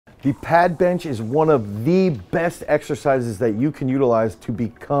The pad bench is one of the best exercises that you can utilize to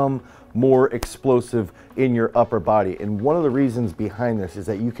become more explosive in your upper body. And one of the reasons behind this is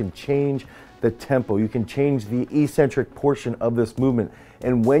that you can change the tempo, you can change the eccentric portion of this movement.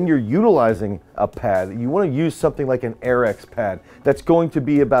 And when you're utilizing a pad, you want to use something like an AirX pad that's going to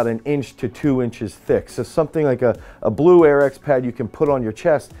be about 1 inch to 2 inches thick. So something like a blue AirX pad you can put on your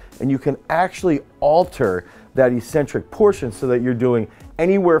chest, and you can actually alter that eccentric portion so that you're doing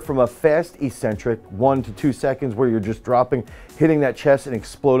anywhere from a fast eccentric, 1 to 2 seconds, where you're just dropping, hitting that chest and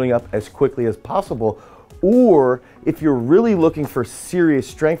exploding up as quickly as possible. Or if you're really looking for serious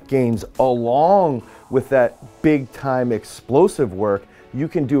strength gains along with that big time explosive work, you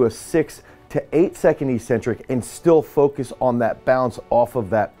can do a 6 to 8 second eccentric and still focus on that bounce off of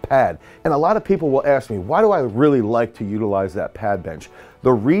that pad. And a lot of people will ask me, why do I really like to utilize that pad bench?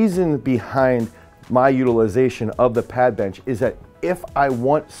 The reason behind my utilization of the pad bench is that if I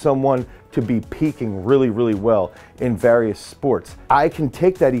want someone to be peaking really, really well in various sports, I can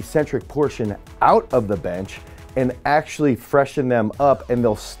take that eccentric portion out of the bench and actually freshen them up, and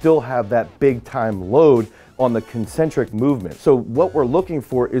they'll still have that big time load on the concentric movement. So what we're looking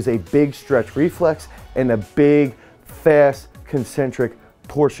for is a big stretch reflex and a big, fast, concentric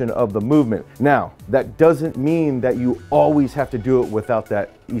portion of the movement. Now, that doesn't mean that you always have to do it without that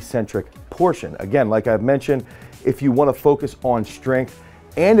eccentric portion. Again, like I've mentioned, if you want to focus on strength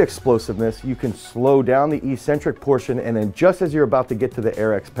and explosiveness, you can slow down the eccentric portion, and then just as you're about to get to the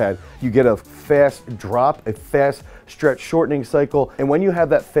AirX pad, you get a fast drop, a fast stretch shortening cycle. And when you have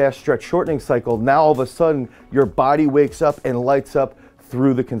that fast stretch shortening cycle, now all of a sudden your body wakes up and lights up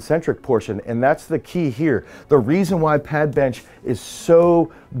through the concentric portion. And that's the key here. The reason why pad bench is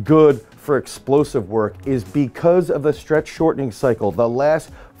so good for explosive work is because of the stretch shortening cycle. The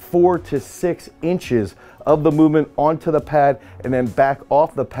last 4 to 6 inches of the movement onto the pad and then back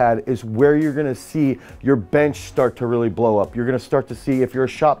off the pad is where you're going to see your bench start to really blow up. You're going to start to see, if you're a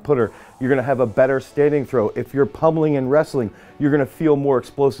shot putter, you're going to have a better standing throw. If you're pummeling and wrestling, you're going to feel more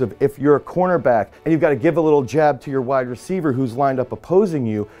explosive. If you're a cornerback and you've got to give a little jab to your wide receiver who's lined up opposing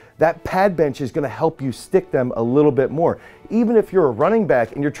you, that pad bench is going to help you stick them a little bit more. Even if you're a running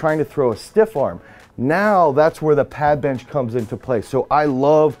back and you're trying to throw a stiff arm, now that's where the pad bench comes into play. So I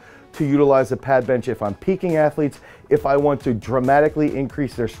love to utilize the pad bench if I'm peaking athletes, if I want to dramatically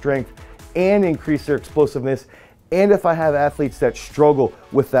increase their strength and increase their explosiveness, and if I have athletes that struggle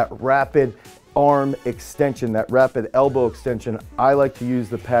with that rapid arm extension, that rapid elbow extension, I like to use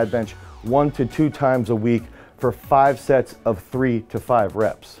the pad bench 1 to 2 times a week for 5 sets of 3 to 5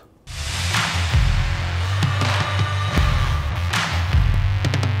 reps.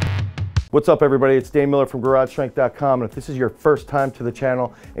 What's up, everybody? It's Dane Miller from GarageStrength.com, and if this is your first time to the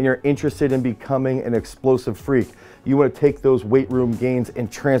channel and you're interested in becoming an explosive freak, you want to take those weight room gains and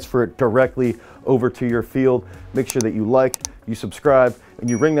transfer it directly over to your field, make sure that you like, you subscribe, and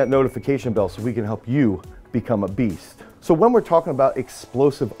you ring that notification bell so we can help you become a beast. So when we're talking about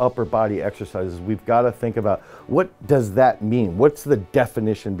explosive upper body exercises, we've got to think about, what does that mean? What's the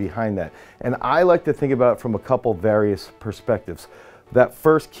definition behind that? And I like to think about it from a couple various perspectives. That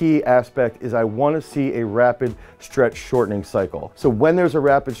first key aspect is I want to see a rapid stretch shortening cycle. So when there's a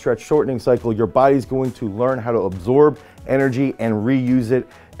rapid stretch shortening cycle, your body's going to learn how to absorb energy and reuse it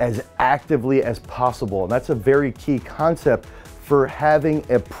as actively as possible. And that's a very key concept for having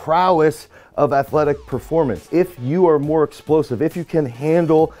a prowess of athletic performance. If you are more explosive, if you can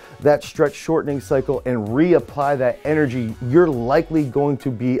handle that stretch shortening cycle and reapply that energy, you're likely going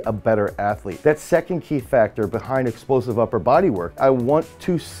to be a better athlete. That second key factor behind explosive upper body work, I want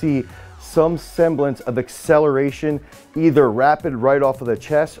to see some semblance of acceleration, either rapid right off of the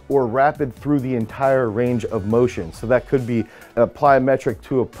chest or rapid through the entire range of motion. So that could be a plyometric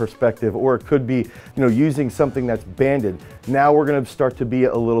to a perspective, or it could be, using something that's banded. Now we're going to start to be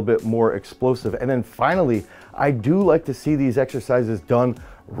a little bit more explosive. And then finally, I do like to see these exercises done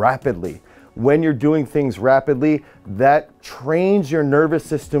rapidly. When you're doing things rapidly, that trains your nervous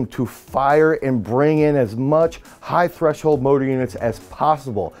system to fire and bring in as much high threshold motor units as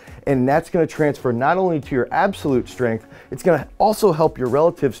possible. And that's going to transfer not only to your absolute strength, it's going to also help your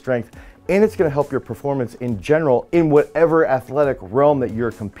relative strength, and it's going to help your performance in general in whatever athletic realm that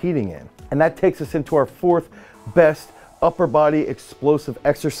you're competing in. And that takes us into our fourth best upper body explosive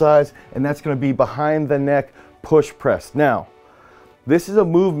exercise, and that's going to be behind the neck push press. Now, this is a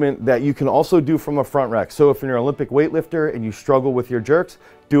movement that you can also do from a front rack. So if you're an Olympic weightlifter and you struggle with your jerks,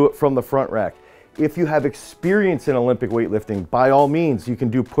 do it from the front rack. If you have experience in Olympic weightlifting, by all means, you can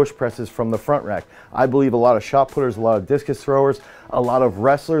do push presses from the front rack. I believe a lot of shot putters, a lot of discus throwers, a lot of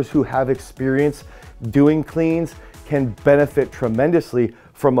wrestlers who have experience doing cleans can benefit tremendously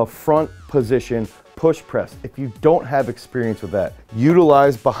from a front position push press. If you don't have experience with that,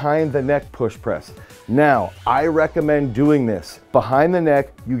 utilize behind the neck push press. Now, I recommend doing this. Behind the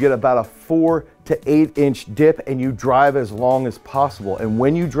neck, you get about a 4 to 8 inch dip and you drive as long as possible. And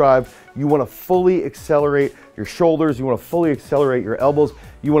when you drive, you want to fully accelerate your shoulders, you want to fully accelerate your elbows,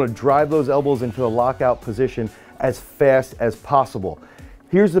 you want to drive those elbows into a lockout position as fast as possible.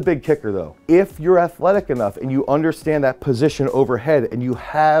 Here's the big kicker though. If you're athletic enough and you understand that position overhead and you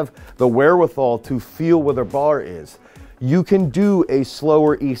have the wherewithal to feel where the bar is, you can do a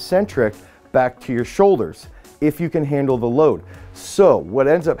slower eccentric back to your shoulders if you can handle the load. So what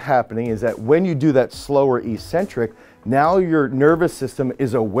ends up happening is that when you do that slower eccentric, now your nervous system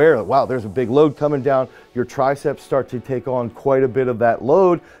is aware that, wow, there's a big load coming down. Your triceps start to take on quite a bit of that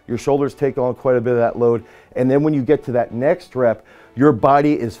load. Your shoulders take on quite a bit of that load. And then when you get to that next rep, your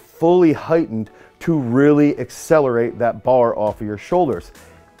body is fully heightened to really accelerate that bar off of your shoulders.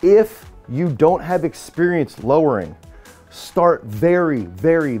 If you don't have experience lowering, start very,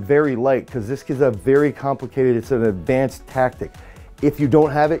 very, very light, because this is a very complicated, it's an advanced tactic. If you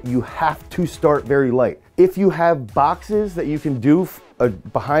don't have it, you have to start very light. If you have boxes that you can do a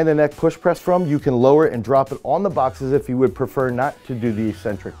behind the neck push press from, you can lower it and drop it on the boxes if you would prefer not to do the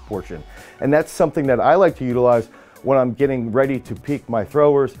eccentric portion. And that's something that I like to utilize when I'm getting ready to peak my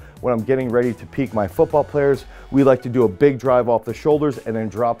throwers, when I'm getting ready to peak my football players. We like to do a big drive off the shoulders and then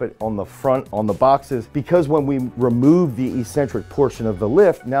drop it on the front on the boxes, because when we remove the eccentric portion of the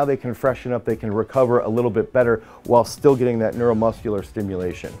lift, now they can freshen up, they can recover a little bit better while still getting that neuromuscular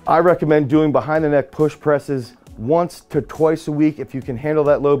stimulation. I recommend doing behind the neck push presses once to twice a week if you can handle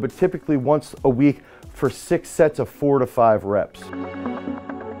that load, but typically once a week for 6 sets of 4 to 5 reps.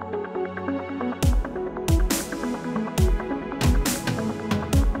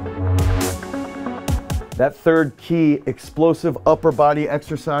 That third key explosive upper body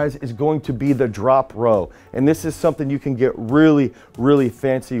exercise is going to be the drop row. And this is something you can get really, really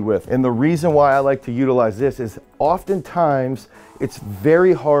fancy with. And the reason why I like to utilize this is oftentimes it's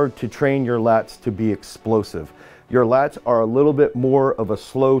very hard to train your lats to be explosive. Your lats are a little bit more of a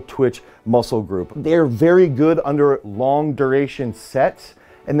slow twitch muscle group. They're very good under long duration sets,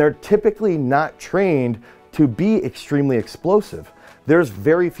 and they're typically not trained to be extremely explosive. There's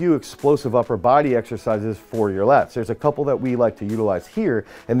very few explosive upper body exercises for your lats. There's a couple that we like to utilize here,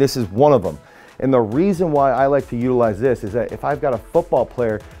 and this is one of them. And the reason why I like to utilize this is that if I've got a football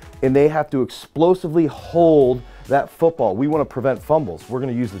player and they have to explosively hold that football, we want to prevent fumbles, we're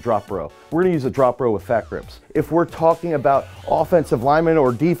going to use the drop row. We're going to use the drop row with fat grips. If we're talking about offensive linemen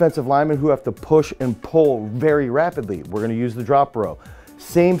or defensive linemen who have to push and pull very rapidly, we're going to use the drop row.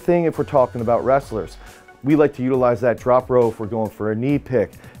 Same thing if we're talking about wrestlers. We like to utilize that drop row if we're going for a knee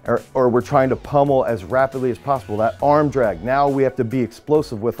pick or we're trying to pummel as rapidly as possible. That arm drag, now we have to be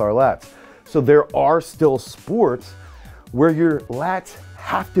explosive with our lats. So there are still sports where your lats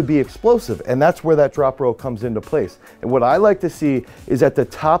have to be explosive, and that's where that drop row comes into place. And what I like to see is at the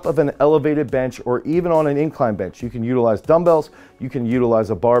top of an elevated bench or even on an incline bench, you can utilize dumbbells, you can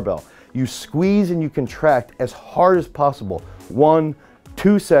utilize a barbell. You squeeze and you contract as hard as possible. 1,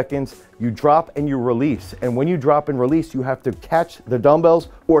 2 seconds, you drop and you release. And when you drop and release, you have to catch the dumbbells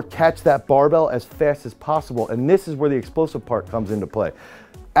or catch that barbell as fast as possible. And this is where the explosive part comes into play.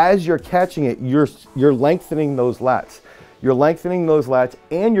 As you're catching it, you're lengthening those lats. You're lengthening those lats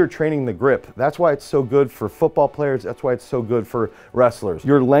and you're training the grip. That's why it's so good for football players. That's why it's so good for wrestlers.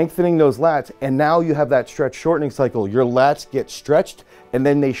 You're lengthening those lats, and now you have that stretch shortening cycle. Your lats get stretched and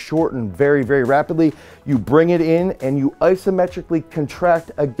then they shorten very, very rapidly. You bring it in and you isometrically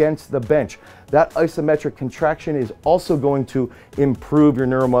contract against the bench. That isometric contraction is also going to improve your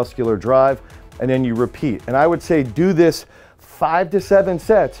neuromuscular drive, and then you repeat. And I would say do this 5 to 7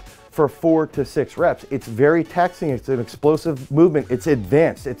 sets for 4 to 6 reps. It's very taxing, it's an explosive movement, it's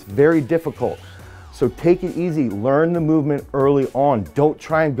advanced, it's very difficult. So take it easy, learn the movement early on. Don't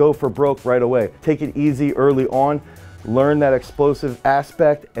try and go for broke right away. Take it easy early on, learn that explosive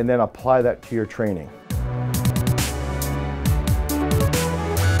aspect, and then apply that to your training.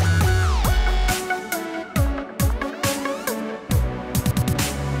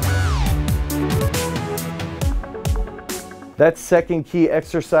 That second key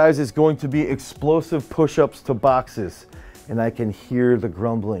exercise is going to be explosive push-ups to boxes. And I can hear the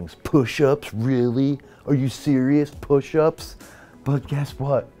grumblings. Push-ups, really? Are you serious? Push-ups? But guess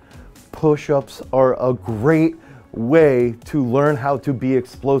what? Push-ups are a great way to learn how to be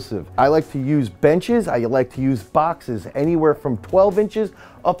explosive. I like to use benches, I like to use boxes, anywhere from 12 inches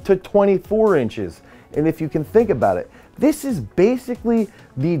up to 24 inches. And if you can think about it, this is basically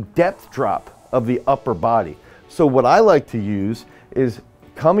the depth drop of the upper body. So what I like to use is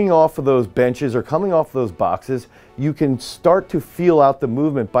coming off of those benches or coming off of those boxes, you can start to feel out the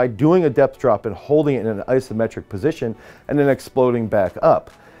movement by doing a depth drop and holding it in an isometric position and then exploding back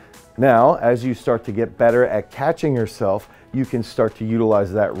up. Now, as you start to get better at catching yourself, you can start to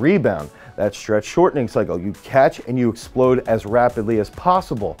utilize that rebound, that stretch shortening cycle. You catch and you explode as rapidly as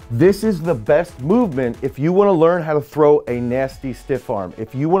possible. This is the best movement if you want to learn how to throw a nasty stiff arm.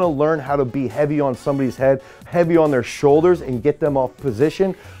 If you want to learn how to be heavy on somebody's head, heavy on their shoulders, and get them off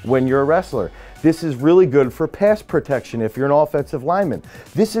position when you're a wrestler. This is really good for pass protection if you're an offensive lineman.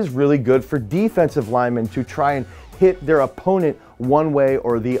 This is really good for defensive linemen to try and hit their opponent one way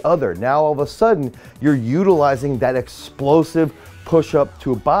or the other. Now all of a sudden, you're utilizing that explosive push-up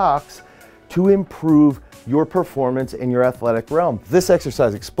to a box to improve your performance in your athletic realm. This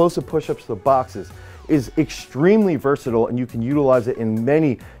exercise, explosive push-ups to the boxes, is extremely versatile, and you can utilize it in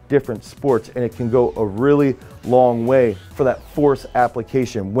many different sports, and it can go a really long way for that force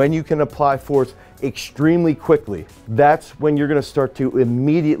application. When you can apply force extremely quickly, that's when you're going to start to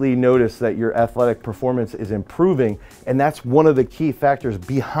immediately notice that your athletic performance is improving, and that's one of the key factors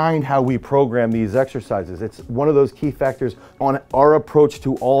behind how we program these exercises. It's one of those key factors on our approach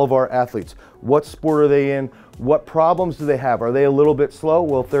to all of our athletes. What sport are they in? What problems do they have? Are they a little bit slow?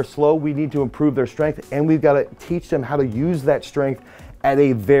 Well, if they're slow, we need to improve their strength, and we've got to teach them how to use that strength at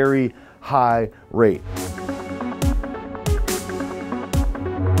a very high rate.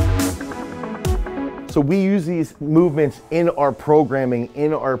 So we use these movements in our programming,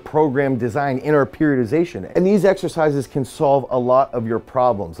 in our program design, in our periodization. And these exercises can solve a lot of your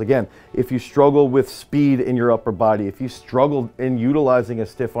problems. Again, if you struggle with speed in your upper body, if you struggle in utilizing a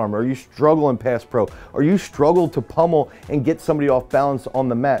stiff arm, or you struggle in pass pro, or you struggle to pummel and get somebody off balance on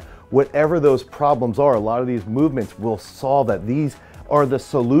the mat, whatever those problems are, a lot of these movements will solve that. These are the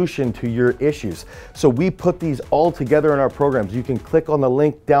solution to your issues. So we put these all together in our programs. You can click on the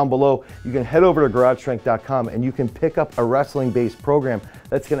link down below. You can head over to GarageStrength.com and you can pick up a wrestling-based program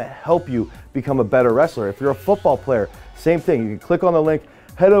that's gonna help you become a better wrestler. If you're a football player, same thing. You can click on the link,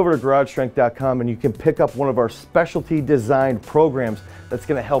 head over to GarageStrength.com, and you can pick up one of our specialty designed programs that's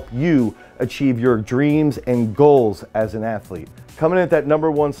gonna help you achieve your dreams and goals as an athlete. Coming in at that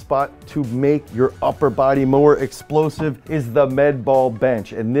 #1 spot to make your upper body more explosive is the med ball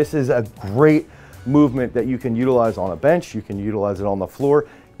bench. And this is a great movement that you can utilize on a bench. You can utilize it on the floor.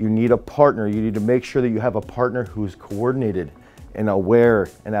 You need a partner. You need to make sure that you have a partner who's coordinated and aware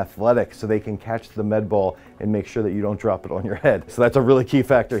and athletic so they can catch the med ball and make sure that you don't drop it on your head. So that's a really key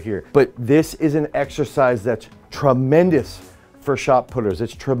factor here. But this is an exercise that's tremendous for shot putters.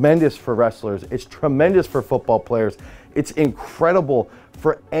 It's tremendous for wrestlers. It's tremendous for football players. It's incredible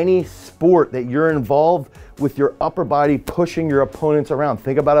for any sport that you're involved with your upper body pushing your opponents around.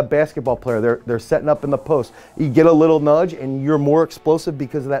 Think about a basketball player. They're setting up in the post. You get a little nudge and you're more explosive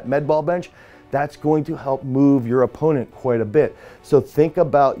because of that med ball bench. That's going to help move your opponent quite a bit. So think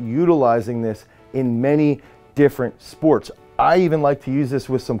about utilizing this in many different sports. I even like to use this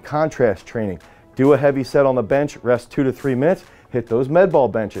with some contrast training. Do a heavy set on the bench, rest 2 to 3 minutes, hit those med ball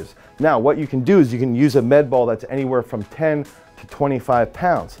benches. Now, what you can do is you can use a med ball that's anywhere from 10 to 25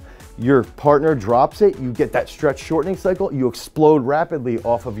 pounds. Your partner drops it, you get that stretch shortening cycle, you explode rapidly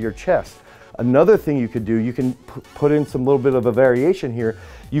off of your chest. Another thing you could do, you can put in some little bit of a variation here.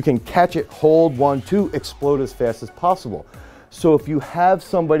 You can catch it, hold 1, 2, explode as fast as possible. So if you have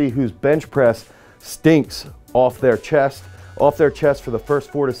somebody whose bench press stinks off their chest for the first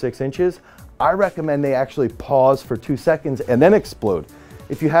 4 to 6 inches, I recommend they actually pause for 2 seconds and then explode.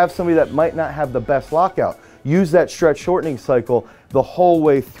 If you have somebody that might not have the best lockout, use that stretch shortening cycle the whole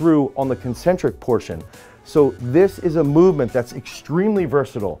way through on the concentric portion. So this is a movement that's extremely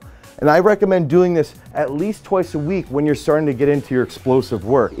versatile. And I recommend doing this at least twice a week when you're starting to get into your explosive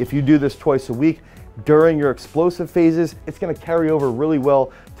work. If you do this twice a week during your explosive phases, it's going to carry over really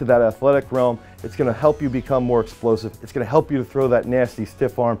well to that athletic realm. It's going to help you become more explosive. It's going to help you to throw that nasty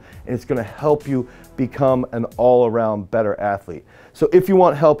stiff arm, and it's going to help you become an all-around better athlete. So if you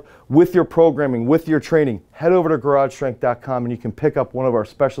want help with your programming, with your training, head over to GarageStrength.com and you can pick up one of our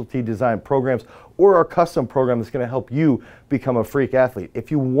specialty design programs or our custom program that's going to help you become a freak athlete.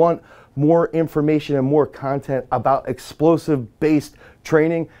 If you want more information and more content about explosive-based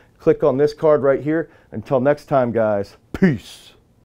training, click on this card right here. Until next time, guys, peace.